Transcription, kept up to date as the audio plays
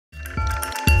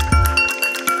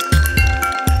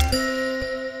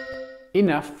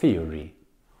enough theory.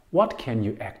 What can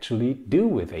you actually do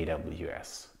with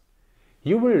AWS?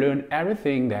 You will learn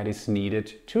everything that is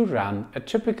needed to run a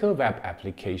typical web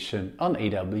application on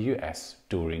AWS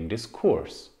during this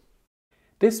course.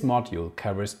 This module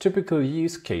covers typical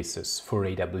use cases for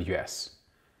AWS: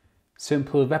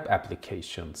 simple web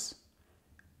applications,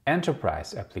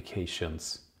 enterprise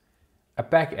applications, a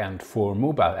backend for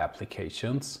mobile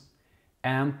applications,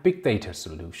 and big data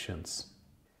solutions.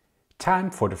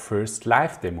 Time for the first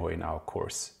live demo in our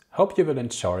course. Hope you will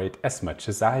enjoy it as much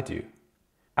as I do.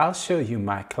 I'll show you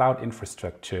my cloud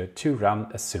infrastructure to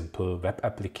run a simple web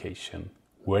application,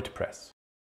 WordPress.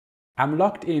 I'm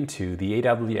logged into the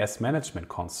AWS Management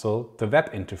Console, the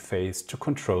web interface to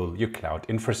control your cloud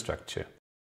infrastructure.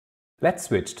 Let's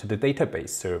switch to the database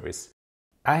service.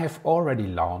 I have already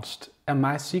launched a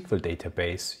MySQL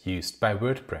database used by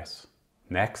WordPress.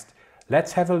 Next,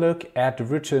 let's have a look at the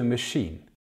virtual machine.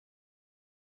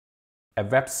 A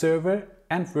web server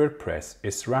and WordPress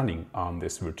is running on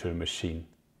this virtual machine.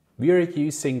 We are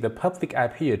using the public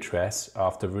IP address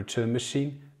of the virtual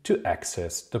machine to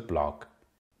access the blog.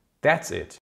 That's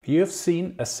it. You have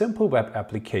seen a simple web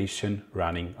application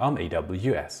running on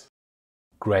AWS.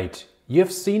 Great! You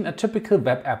have seen a typical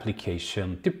web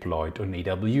application deployed on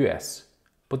AWS.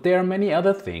 But there are many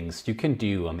other things you can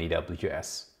do on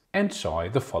AWS. Enjoy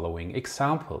the following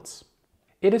examples.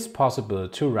 It is possible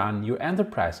to run your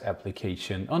enterprise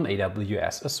application on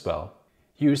AWS as well.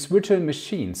 Use virtual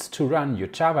machines to run your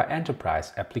Java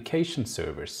Enterprise application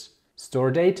servers. Store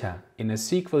data in a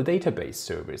SQL database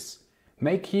service.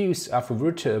 Make use of a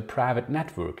virtual private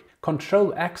network.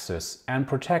 Control access and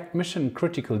protect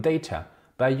mission-critical data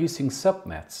by using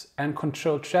subnets and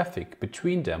control traffic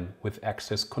between them with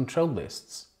access control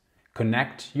lists.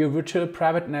 Connect your virtual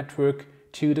private network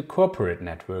to the corporate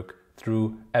network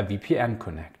through a VPN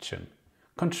connection.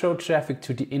 Control traffic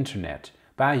to the internet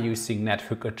by using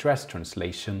network address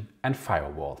translation and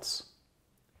firewalls.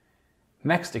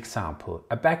 Next example,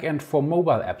 a backend for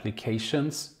mobile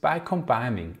applications by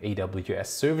combining AWS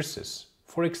services,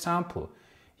 for example,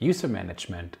 user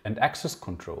management and access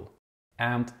control,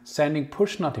 and sending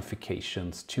push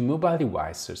notifications to mobile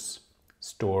devices,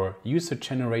 store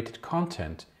user-generated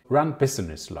content, run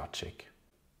business logic.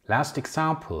 Last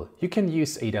example, you can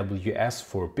use AWS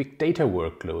for big data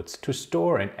workloads to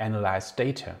store and analyze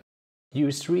data.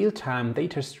 Use real-time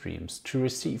data streams to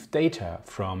receive data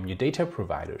from your data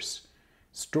providers.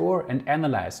 Store and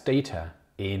analyze data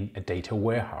in a data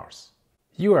warehouse.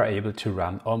 You are able to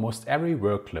run almost every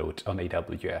workload on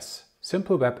AWS.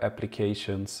 Simple web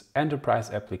applications, enterprise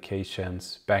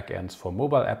applications, backends for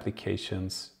mobile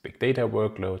applications, big data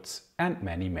workloads, and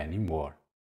many more.